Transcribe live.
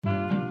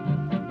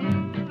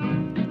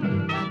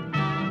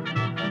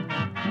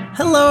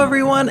Hello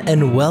everyone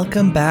and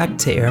welcome back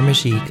to Air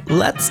Magique.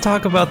 Let's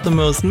talk about the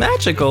most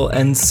magical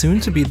and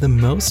soon to be the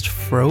most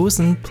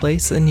frozen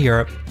place in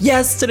Europe.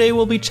 Yes, today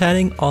we'll be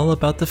chatting all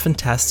about the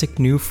fantastic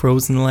new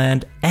Frozen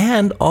Land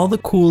and all the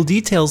cool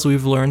details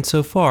we've learned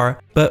so far.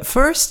 But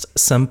first,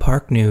 some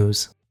park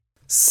news.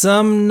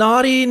 Some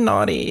naughty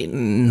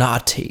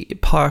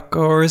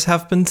parkgoers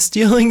have been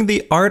stealing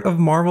the Art of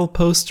Marvel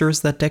posters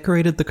that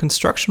decorated the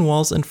construction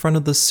walls in front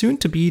of the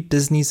soon-to-be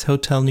Disney's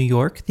Hotel New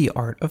York, the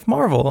Art of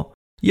Marvel.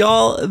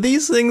 Y'all,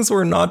 these things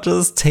were not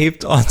just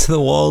taped onto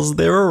the walls,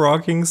 they were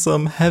rocking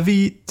some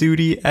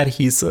heavy-duty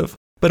adhesive.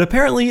 But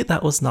apparently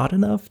that was not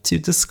enough to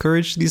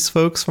discourage these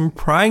folks from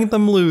prying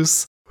them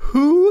loose.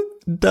 Who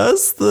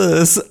does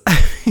this?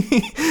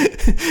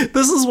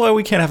 This is why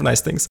we can't have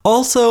nice things.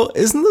 Also,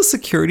 isn't the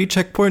security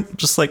checkpoint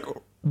just like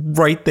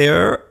right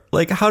there?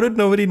 Like, how did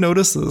nobody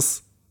notice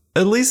this?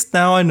 At least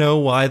now I know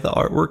why the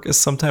artwork is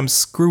sometimes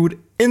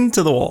screwed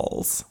into the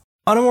walls.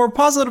 On a more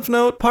positive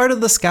note, part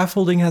of the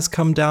scaffolding has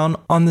come down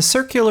on the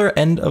circular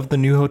end of the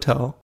new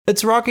hotel.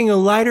 It's rocking a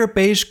lighter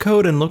beige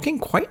coat and looking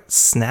quite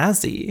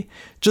snazzy.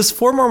 Just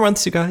 4 more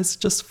months, you guys.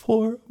 Just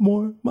 4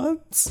 more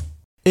months.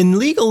 In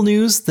legal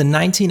news, the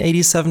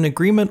 1987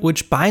 agreement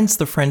which binds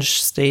the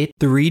French state,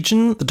 the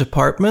region, the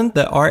department,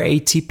 the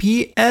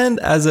RATP, and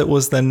as it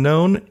was then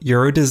known,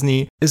 Euro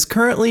Disney, is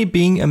currently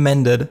being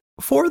amended,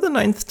 for the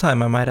 9th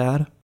time I might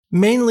add.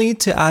 Mainly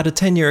to add a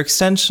 10-year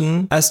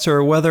extension as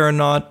to whether or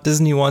not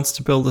Disney wants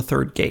to build a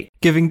third gate,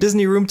 giving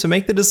Disney room to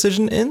make the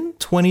decision in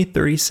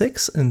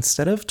 2036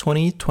 instead of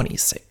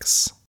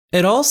 2026.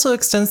 It also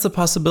extends the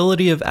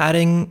possibility of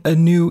adding a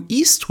new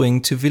east wing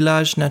to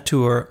Village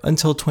Nature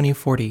until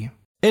 2040.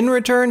 In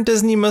return,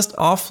 Disney must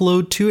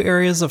offload 2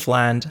 areas of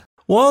land.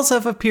 Walls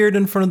have appeared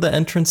in front of the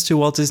entrance to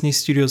Walt Disney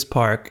Studios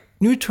Park.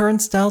 New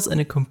turnstiles and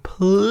a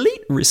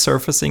complete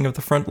resurfacing of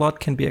the front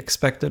lot can be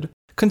expected.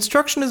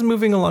 Construction is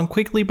moving along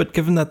quickly, but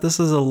given that this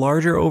is a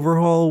larger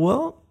overhaul,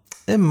 well,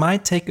 it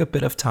might take a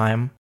bit of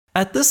time.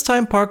 At this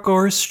time,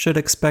 parkgoers should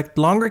expect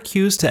longer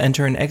queues to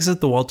enter and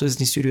exit the Walt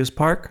Disney Studios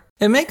Park.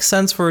 It makes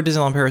sense for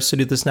Disneyland Paris to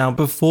do this now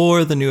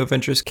before the new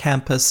Avengers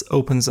Campus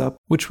opens up,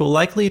 which will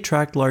likely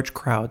attract large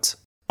crowds.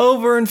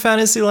 Over in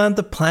Fantasyland,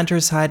 the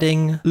planters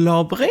hiding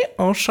L'Arbre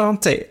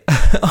Enchanté,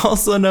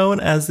 also known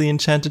as the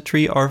Enchanted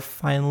Tree, are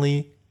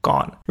finally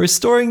gone,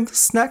 restoring the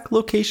snack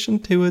location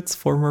to its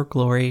former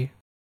glory.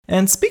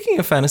 And speaking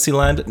of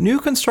Fantasyland, new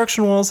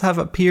construction walls have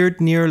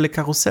appeared near Le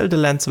Carrousel de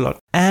Lancelot,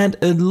 and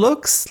it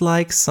looks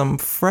like some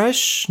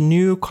fresh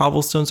new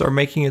cobblestones are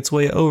making its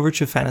way over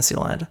to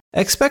Fantasyland.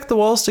 Expect the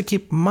walls to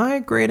keep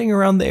migrating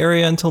around the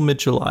area until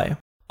mid-July.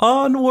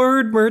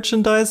 Onward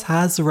merchandise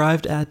has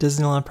arrived at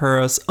Disneyland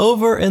Paris.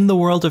 Over in the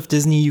world of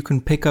Disney, you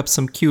can pick up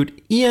some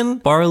cute Ian,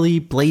 Barley,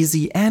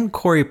 Blazy, and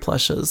Cory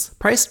plushes,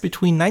 priced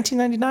between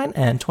 $19.99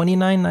 and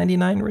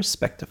 $29.99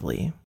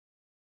 respectively.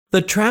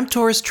 The Tram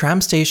Tours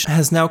tram station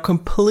has now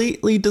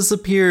completely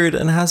disappeared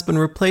and has been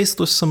replaced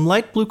with some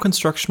light blue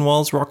construction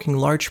walls rocking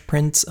large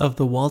prints of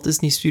the Walt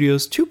Disney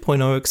Studios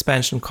 2.0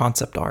 expansion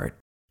concept art.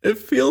 It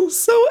feels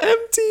so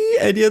empty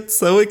and yet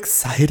so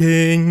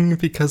exciting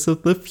because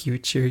of the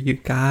future, you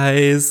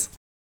guys.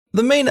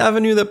 The main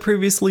avenue that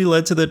previously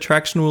led to the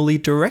attraction will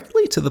lead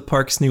directly to the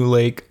park's new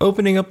lake,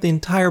 opening up the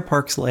entire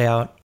park's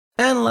layout.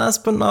 And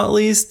last but not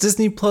least,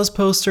 Disney Plus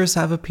posters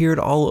have appeared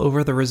all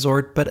over the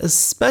resort, but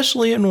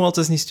especially in Walt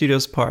Disney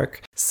Studios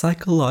Park,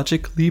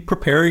 psychologically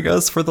preparing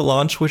us for the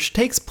launch, which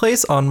takes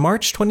place on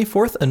March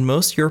 24th in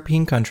most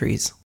European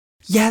countries.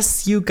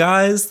 Yes, you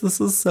guys, this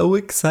is so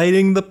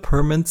exciting. The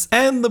permits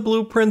and the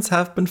blueprints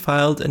have been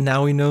filed, and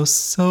now we know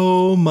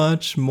so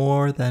much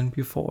more than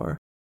before.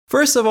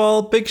 First of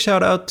all, big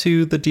shout out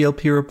to the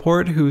DLP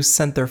report who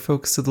sent their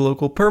folks to the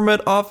local permit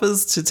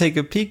office to take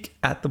a peek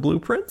at the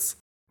blueprints.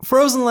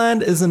 Frozen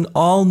Land is an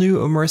all-new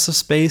immersive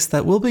space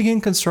that will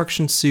begin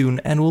construction soon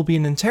and will be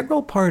an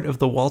integral part of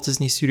the Walt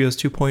Disney Studios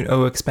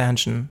 2.0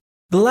 expansion.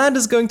 The land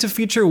is going to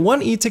feature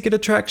 1 e-ticket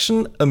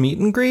attraction, a meet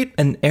and greet,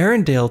 an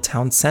Arendelle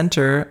town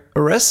center,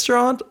 a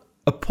restaurant,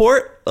 a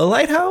port, a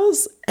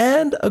lighthouse,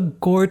 and a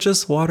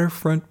gorgeous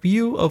waterfront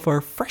view of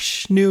our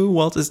fresh new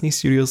Walt Disney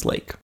Studios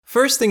lake.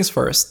 First things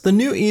first, the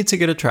new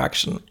e-ticket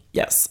attraction.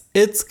 Yes,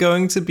 it's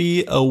going to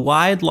be a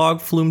wide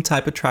log flume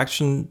type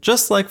attraction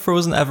just like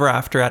Frozen Ever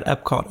After at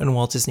Epcot and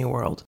Walt Disney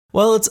World.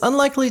 While it's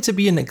unlikely to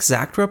be an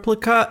exact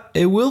replica,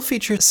 it will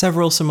feature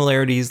several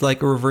similarities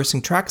like a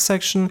reversing track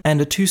section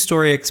and a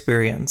 2-story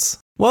experience.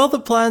 While the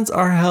plans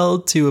are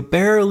held to a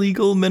bare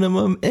legal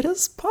minimum, it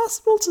is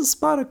possible to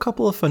spot a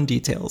couple of fun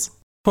details.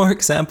 For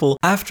example,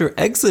 after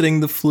exiting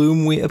the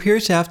flume, we appear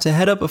to have to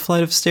head up a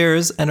flight of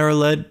stairs and are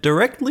led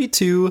directly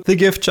to the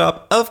gift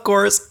shop. Of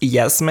course,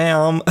 yes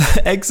ma'am,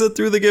 exit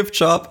through the gift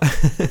shop.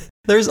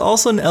 There's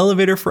also an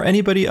elevator for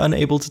anybody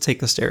unable to take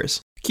the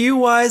stairs.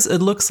 Queue-wise,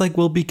 it looks like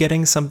we'll be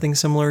getting something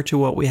similar to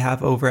what we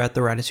have over at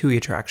the Ratatouille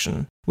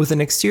attraction, with an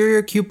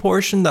exterior queue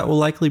portion that will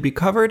likely be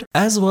covered,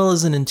 as well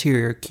as an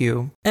interior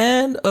queue.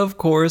 And of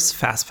course,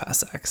 fast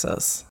pass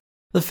access.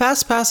 The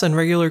Fast Pass and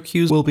regular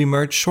queues will be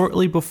merged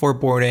shortly before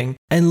boarding,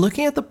 and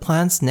looking at the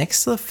plans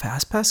next to the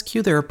Fast Pass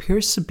queue, there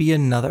appears to be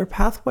another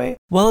pathway.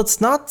 While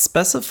it's not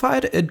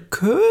specified, it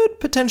could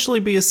potentially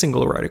be a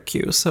single rider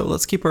queue, so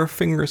let's keep our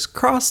fingers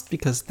crossed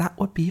because that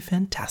would be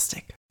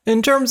fantastic.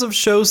 In terms of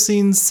show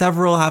scenes,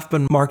 several have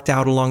been marked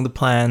out along the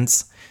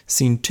plans.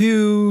 Scene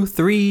 2,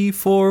 3,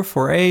 4,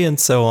 4A, and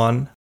so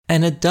on.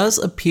 And it does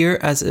appear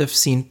as if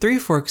Scene 3,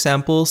 for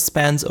example,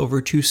 spans over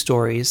 2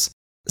 stories.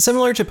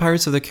 Similar to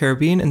Pirates of the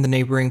Caribbean in the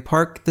neighboring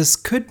park, this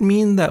could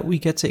mean that we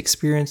get to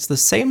experience the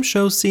same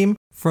show scene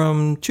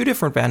from 2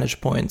 different vantage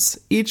points,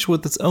 each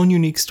with its own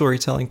unique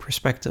storytelling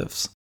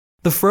perspectives.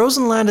 The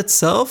Frozen Land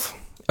itself?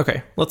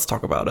 Okay, let's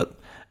talk about it.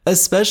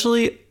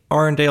 Especially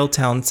Arendelle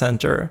Town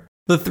Center.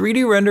 The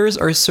 3D renders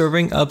are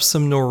serving up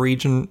some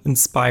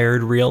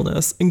Norwegian-inspired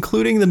realness,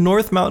 including the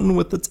North Mountain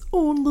with its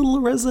own little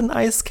resin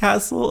ice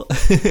castle,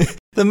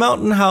 the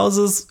mountain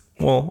houses,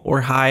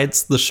 or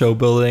hides, the show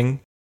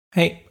building.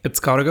 Hey, it's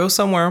gotta go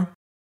somewhere.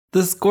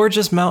 This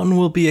gorgeous mountain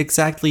will be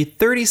exactly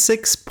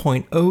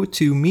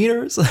 36.02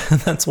 meters,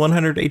 that's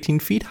 118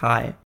 feet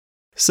high.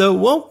 So it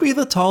won't be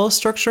the tallest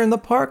structure in the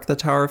park. The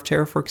Tower of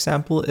Terror, for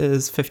example,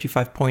 is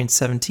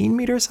 55.17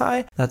 meters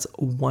high, that's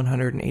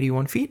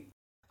 181 feet.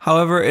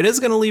 However, it is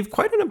going to leave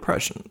quite an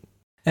impression.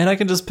 And I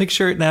can just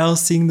picture it now,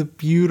 seeing the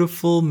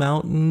beautiful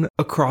mountain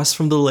across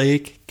from the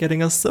lake,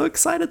 getting us so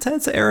excited to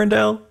head to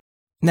Arendelle.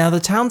 Now, the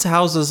town's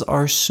houses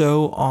are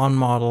so on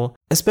model,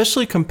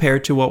 especially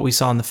compared to what we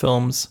saw in the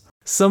films.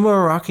 Some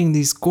are rocking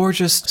these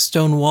gorgeous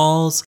stone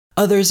walls,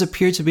 others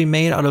appear to be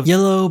made out of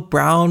yellow,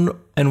 brown,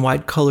 and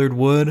white colored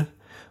wood.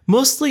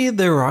 Mostly,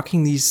 they're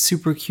rocking these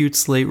super cute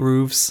slate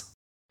roofs.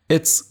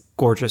 It's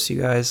gorgeous,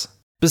 you guys.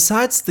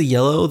 Besides the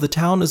yellow, the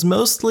town is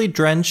mostly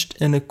drenched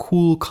in a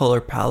cool color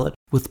palette,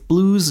 with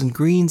blues and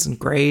greens and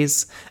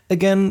grays,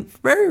 again,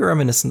 very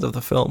reminiscent of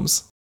the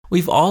films.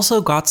 We've also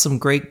got some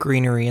great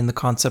greenery in the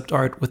concept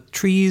art with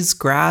trees,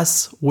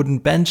 grass, wooden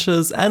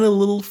benches, and a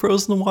little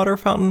frozen water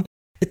fountain.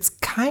 It's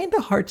kinda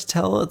hard to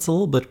tell, it's a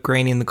little bit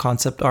grainy in the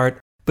concept art,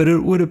 but it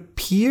would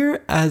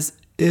appear as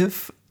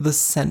if the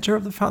center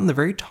of the fountain, the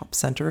very top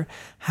center,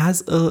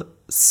 has a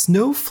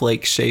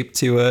snowflake shape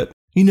to it.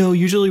 You know,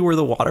 usually where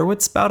the water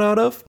would spout out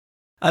of.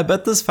 I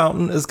bet this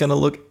fountain is gonna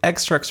look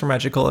extra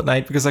magical at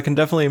night because I can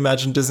definitely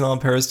imagine Disneyland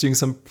Paris doing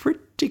some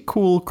pretty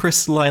cool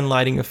crystalline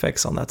lighting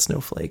effects on that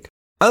snowflake.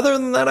 Other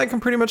than that, I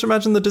can pretty much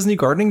imagine the Disney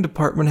gardening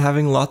department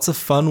having lots of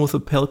fun with the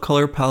pale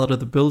color palette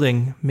of the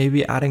building,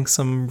 maybe adding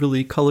some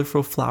really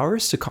colorful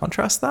flowers to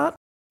contrast that.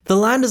 The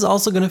land is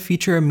also going to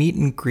feature a meet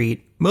and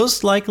greet,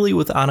 most likely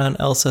with Anna and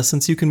Elsa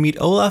since you can meet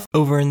Olaf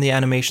over in the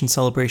Animation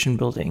Celebration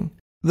building.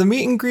 The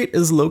meet and greet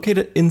is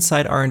located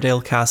inside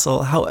Arendelle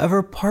Castle,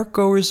 however park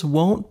goers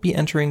won't be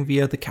entering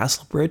via the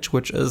castle bridge,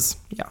 which is,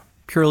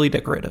 purely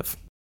decorative.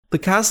 The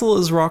castle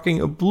is rocking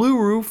a blue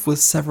roof with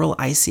several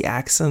icy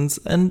accents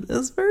and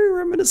is very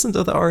reminiscent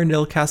of the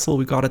Arendelle Castle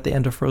we got at the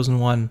end of Frozen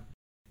 1.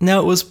 Now,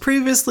 it was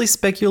previously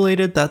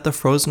speculated that the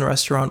Frozen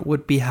restaurant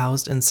would be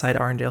housed inside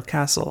Arendelle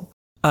Castle,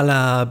 a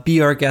la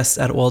Be Our Guest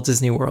at Walt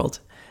Disney World.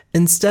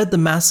 Instead, the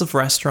massive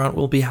restaurant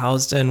will be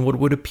housed in what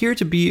would appear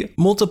to be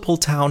multiple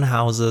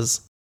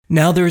townhouses.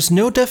 Now, there's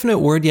no definite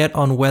word yet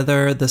on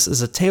whether this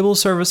is a table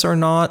service or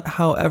not,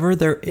 however,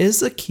 there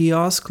is a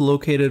kiosk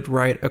located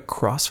right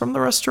across from the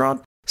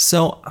restaurant.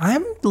 So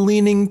I'm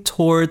leaning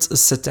towards a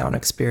sit-down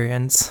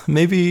experience,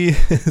 maybe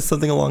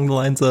something along the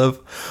lines of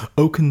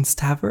Oaken's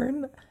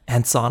Tavern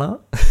and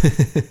Sauna.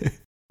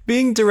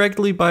 Being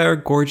directly by our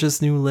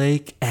gorgeous new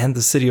lake and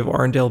the city of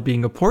Arendelle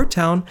being a port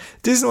town,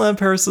 Disneyland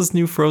Paris'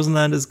 new Frozen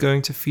Land is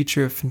going to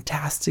feature a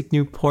fantastic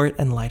new port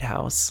and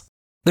lighthouse.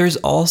 There's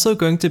also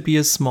going to be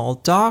a small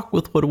dock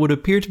with what would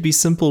appear to be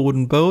simple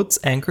wooden boats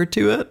anchored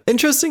to it.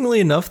 Interestingly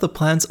enough, the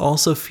plans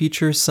also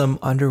feature some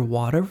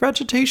underwater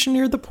vegetation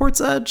near the port's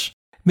edge.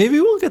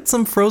 Maybe we'll get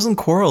some frozen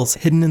corals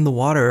hidden in the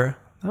water.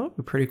 That would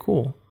be pretty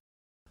cool.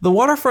 The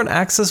waterfront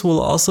access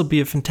will also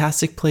be a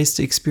fantastic place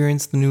to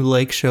experience the new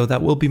lake show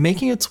that will be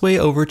making its way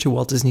over to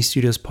Walt Disney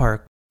Studios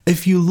Park.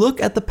 If you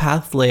look at the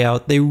path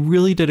layout, they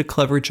really did a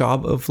clever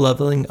job of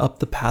leveling up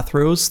the path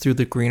rows through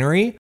the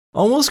greenery,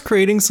 almost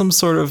creating some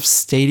sort of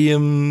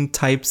stadium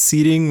type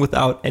seating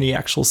without any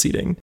actual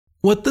seating.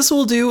 What this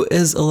will do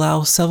is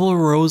allow several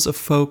rows of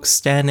folks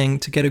standing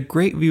to get a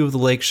great view of the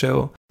lake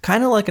show,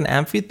 kind of like an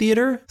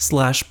amphitheater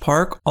 /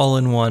 park all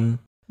in one.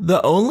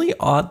 The only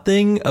odd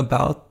thing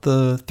about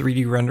the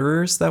 3D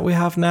renderers that we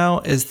have now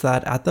is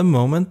that at the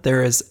moment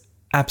there is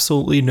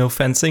absolutely no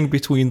fencing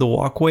between the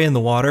walkway and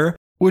the water,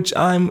 which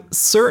I'm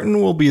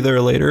certain will be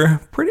there later.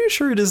 Pretty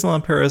sure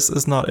Disneyland Paris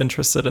is not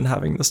interested in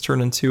having this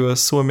turn into a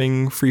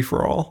swimming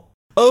free-for-all.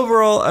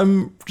 Overall,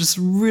 I'm just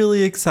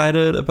really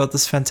excited about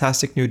this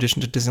fantastic new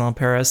addition to Disneyland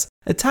Paris.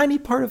 A tiny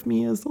part of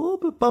me is a little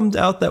bit bummed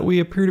out that we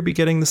appear to be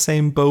getting the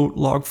same boat,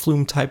 log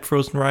flume type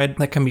Frozen ride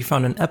that can be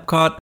found in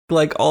Epcot.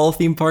 Like all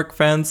theme park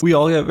fans, we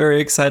all get very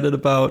excited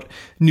about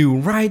new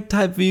ride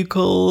type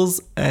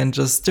vehicles and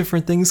just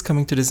different things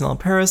coming to Disneyland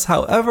Paris.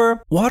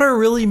 However, water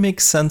really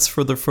makes sense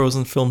for the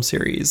Frozen film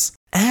series.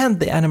 And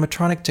the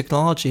animatronic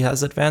technology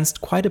has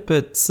advanced quite a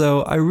bit,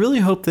 so I really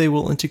hope they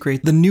will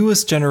integrate the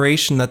newest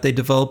generation that they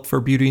developed for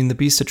Beauty and the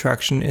Beast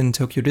attraction in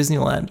Tokyo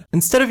Disneyland,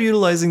 instead of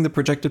utilizing the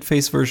projected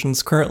face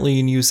versions currently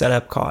in use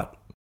at Epcot.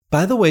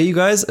 By the way, you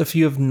guys, if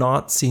you have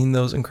not seen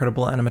those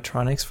incredible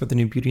animatronics for the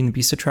new Beauty and the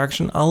Beast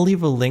attraction, I'll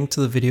leave a link to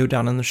the video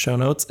down in the show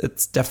notes.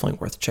 It's definitely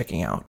worth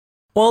checking out.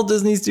 Walt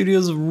Disney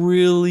Studios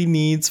really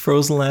needs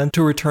Frozen Land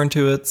to return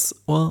to its,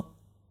 well,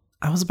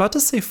 I was about to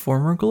say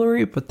former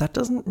glory, but that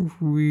doesn't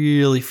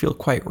really feel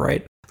quite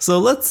right. So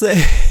let's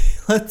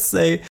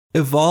say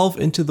evolve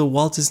into the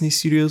Walt Disney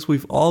Studios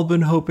we've all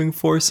been hoping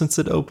for since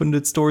it opened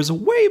its doors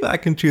way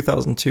back in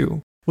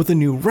 2002. With a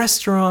new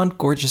restaurant,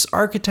 gorgeous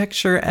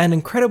architecture, and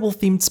incredible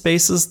themed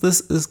spaces,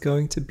 this is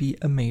going to be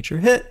a major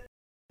hit.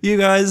 You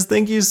guys,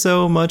 thank you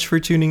so much for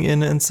tuning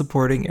in and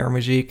supporting Air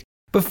Magique.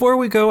 Before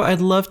we go, I'd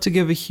love to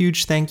give a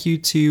huge thank you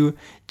to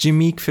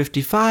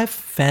Jameek55,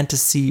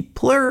 Fantasy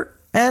Plur,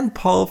 and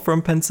Paul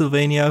from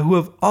Pennsylvania, who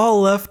have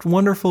all left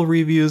wonderful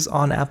reviews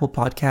on Apple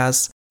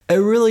Podcasts. It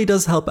really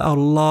does help out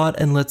a lot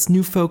and lets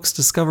new folks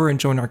discover and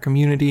join our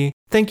community.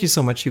 Thank you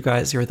so much, you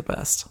guys. You're the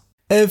best.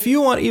 If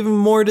you want even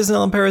more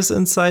Disneyland Paris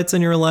insights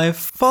in your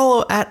life,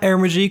 follow at Air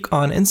Magique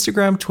on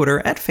Instagram, Twitter,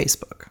 and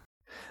Facebook.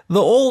 The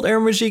old Air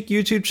Magique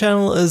YouTube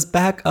channel is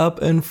back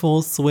up in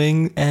full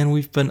swing, and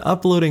we've been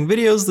uploading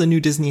videos. The new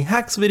Disney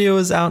Hacks video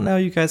is out now.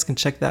 You guys can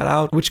check that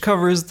out, which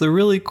covers the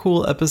really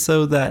cool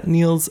episode that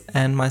Niels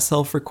and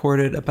myself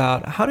recorded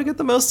about how to get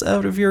the most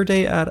out of your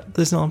day at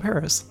Disneyland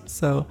Paris.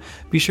 So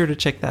be sure to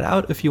check that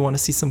out if you want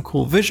to see some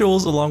cool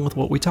visuals along with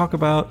what we talk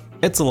about.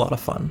 It's a lot of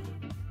fun.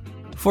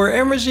 For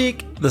Air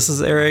Magique, this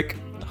is Eric.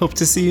 Hope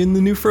to see you in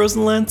the new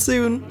Frozen Land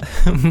soon.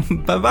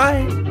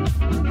 Bye-bye!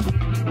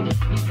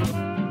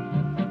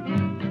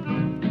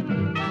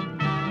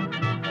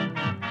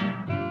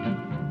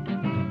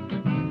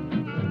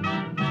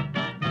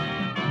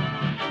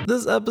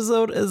 This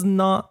episode is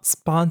not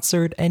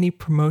sponsored. Any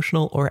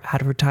promotional or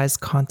advertised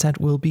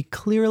content will be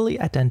clearly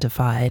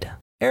identified.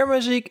 Air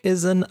Magique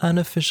is an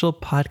unofficial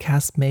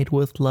podcast made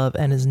with love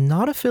and is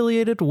not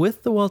affiliated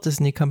with the Walt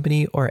Disney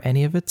Company or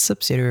any of its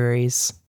subsidiaries.